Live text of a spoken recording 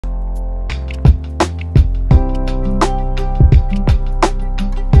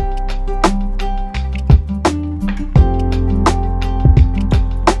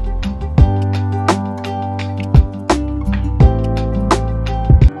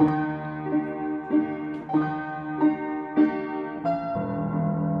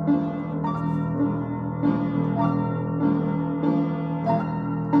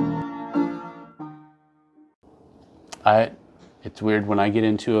it's weird when I get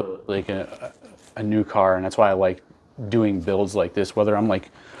into a new car, and that's why I like doing builds like this, whether I'm like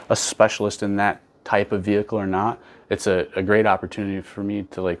a specialist in that type of vehicle or not. It's a great opportunity for me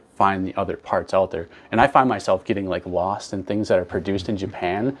to like find the other parts out there. And I find myself getting like lost in things that are produced in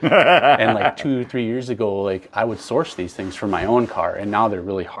Japan. And like 2 or 3 years ago, like I would source these things for my own car, and now they're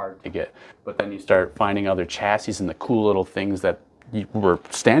really hard to get. But then you start finding other chassis and the cool little things that were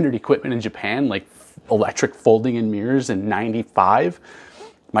standard equipment in Japan, like electric folding in mirrors in '95.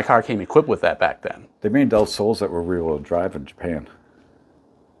 My car came equipped with that back then. They made Del Sols that were rear-wheel drive in Japan.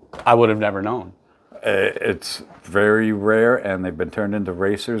 I would have never known. It's very rare, and they've been turned into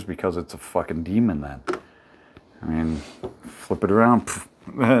racers because it's a fucking demon then. I mean, flip it around.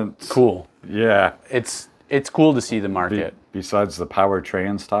 Cool. Yeah. It's cool to see the market. Besides the power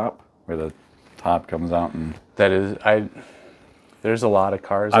trans top, where the top comes out and... That is, there's a lot of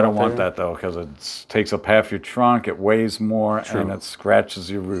cars I don't out want there. that, though, because it takes up half your trunk, it weighs more, True. and it scratches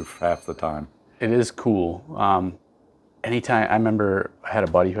your roof half the time. It is cool. Anytime, I remember I had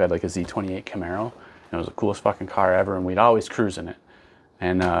a buddy who had like a Z28 Camaro. It was the coolest fucking car ever, and we'd always cruise in it.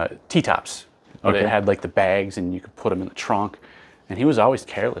 And T-tops, but it had like the bags, and you could put them in the trunk. And he was always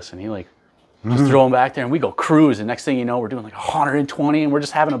careless, and he like just throw them back there, and we go cruise. And next thing you know, we're doing like 120, and we're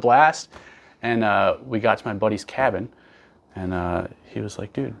just having a blast. And we got to my buddy's cabin, and he was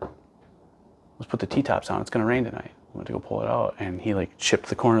like, "Dude, let's put the T-tops on. It's gonna rain tonight." I went to go pull it out, and he like chipped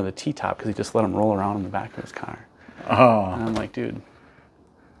the corner of the T-top because he just let them roll around in the back of his car. Oh. And I'm like, dude,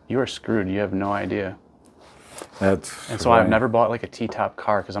 you are screwed. You have no idea. And So I've never bought like a T-top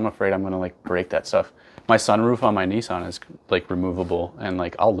car because I'm afraid I'm gonna like break that stuff. My sunroof on my Nissan is like removable, and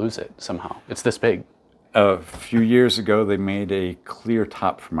like I'll lose it somehow. It's this big. A few years ago, they made a clear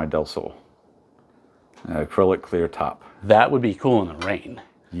top for my Del Sol. An acrylic clear top. That would be cool in the rain.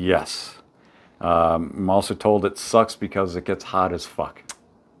 Yes. I'm also told it sucks because it gets hot as fuck.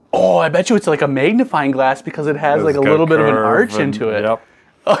 Oh, I bet you it's like a magnifying glass because it has like a little bit of an arch into it. Yep.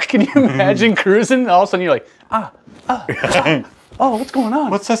 Oh, can you imagine cruising? All of a sudden you're like, oh, what's going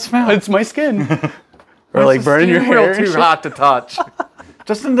on? What's that smell? It's my skin. Or like burning your hair. Too hot to touch.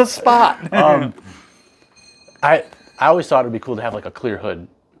 Just in the spot. I always thought it'd be cool to have like a clear hood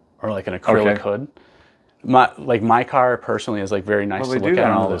or like an acrylic hood. My car personally is like very nice Well, to they look do at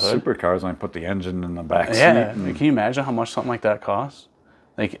that in under all the the hood. supercars, and I put the engine in the back seat. Yeah, can you imagine how much something like that costs?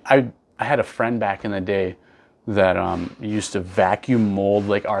 Like I had a friend back in the day that used to vacuum mold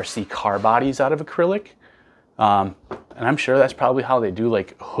like RC car bodies out of acrylic, and I'm sure that's probably how they do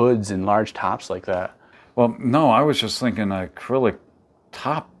like hoods and large tops like that. Well, no, I was just thinking an acrylic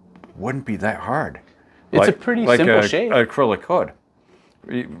top wouldn't be that hard. It's a pretty simple shape. An acrylic hood.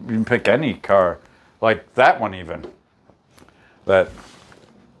 You can pick any car, like that one even. That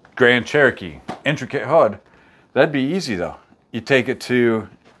Grand Cherokee, intricate hood. That'd be easy though. You take it to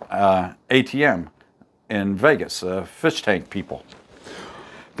ATM in Vegas, fish tank people.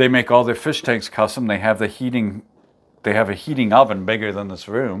 They make all their fish tanks custom. They have the heating. They have a heating oven bigger than this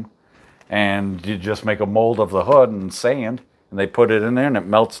room, and you just make a mold of the hood and sand, and they put it in there, and it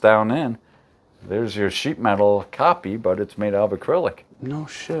melts down in. There's your sheet metal copy, but it's made out of acrylic. No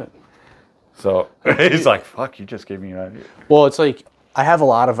shit. So he's like, "Fuck, you just gave me an idea." Well, it's like I have a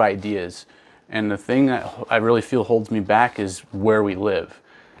lot of ideas, and the thing that I really feel holds me back is where we live.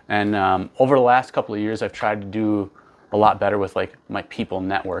 And over the last couple of years, I've tried to do a lot better with like my people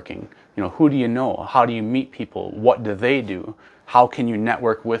networking. You know, who do you know? How do you meet people? What do they do? How can you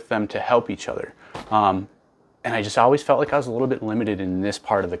network with them to help each other? And I just always felt like I was a little bit limited in this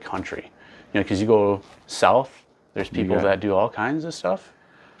part of the country. You know, because you go south, there's people that do all kinds of stuff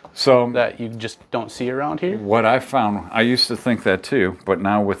So that you just don't see around here. what I found, I used to think that too, but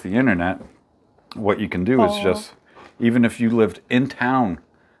now with the internet, what you can do is just, even if you lived in town,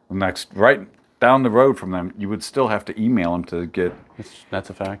 right down the road from them, you would still have to email them to get. That's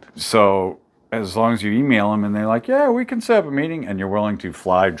a fact. So as long as you email them and they're like, yeah, we can set up a meeting, and you're willing to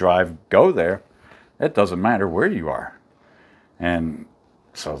fly, drive, go there, it doesn't matter where you are. And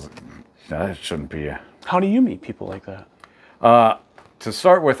so that shouldn't be a... How do you meet people like that? To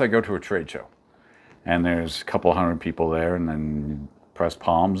start with, I go to a trade show, and there's a couple hundred people there, and then you press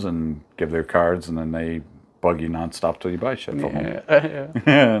palms and give their cards, and then they bug you nonstop till you buy shit from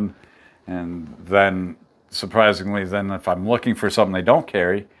them. And then, surprisingly, then if I'm looking for something they don't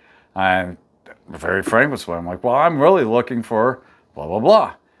carry, I'm very frank with them. I'm like, well, I'm really looking for blah, blah,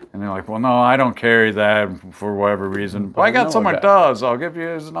 blah. And they're like, well, no, I don't carry that for whatever reason. But I got someone that does. I'll give you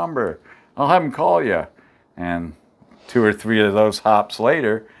his number. I'll have him call you. And 2 or 3 of those hops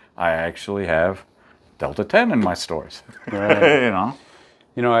later, I actually have Delta 10 in my stores. Right. You know?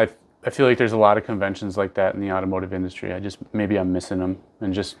 You know, I feel like there's a lot of conventions like that in the automotive industry. Maybe I'm missing them,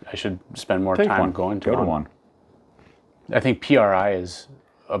 and I should spend more Take time one. going to Go one. to one. I think PRI is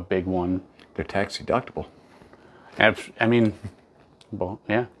a big one. They're tax deductible. I mean, well,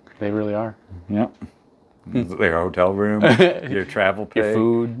 yeah, they really are. Yep. Their hotel room, your travel pay,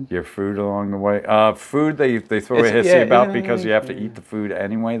 your food along the way. Food they throw a hissy about because you have to eat the food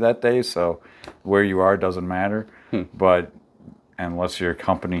anyway that day, so where you are doesn't matter. But unless your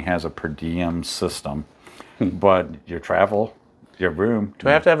company has a per diem system, but your travel, your room. Do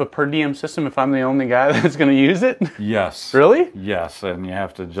I have to have a per diem system if I'm the only guy that's going to use it? Yes. Really? Yes, and you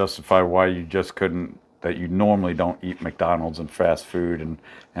have to justify why you just couldn't. That you normally don't eat McDonald's and fast food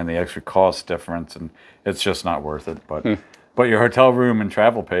and the extra cost difference, and it's just not worth it. But your hotel room and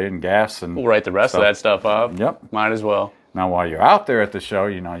travel pay and gas and We'll write the rest of that stuff up. Yep. Might as well. Now while you're out there at the show,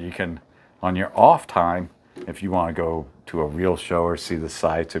 you can on your off time, if you want to go to a real show or see the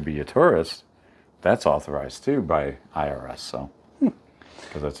site to be a tourist, that's authorized too by IRS. So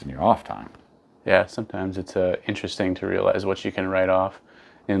because that's in your off time. Yeah, sometimes it's interesting to realize what you can write off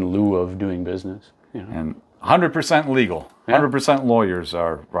in lieu of doing business. You know. And 100% legal. 100% lawyers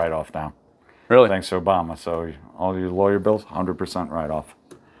are write-off now. Really? Thanks to Obama. So all your lawyer bills, 100% write-off.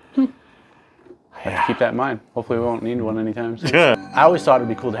 I have to keep that in mind. Hopefully we won't need one anytime soon. I always thought it'd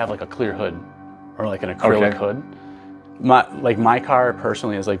be cool to have like a clear hood or like an acrylic hood. My car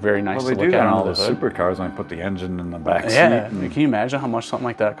personally is like very nice to look at all under the the hood. supercars when I put the engine in the back seat. Yeah, can you imagine how much something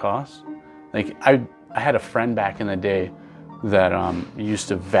like that costs? Like I had a friend back in the day that used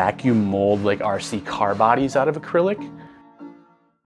to vacuum mold like RC car bodies out of acrylic,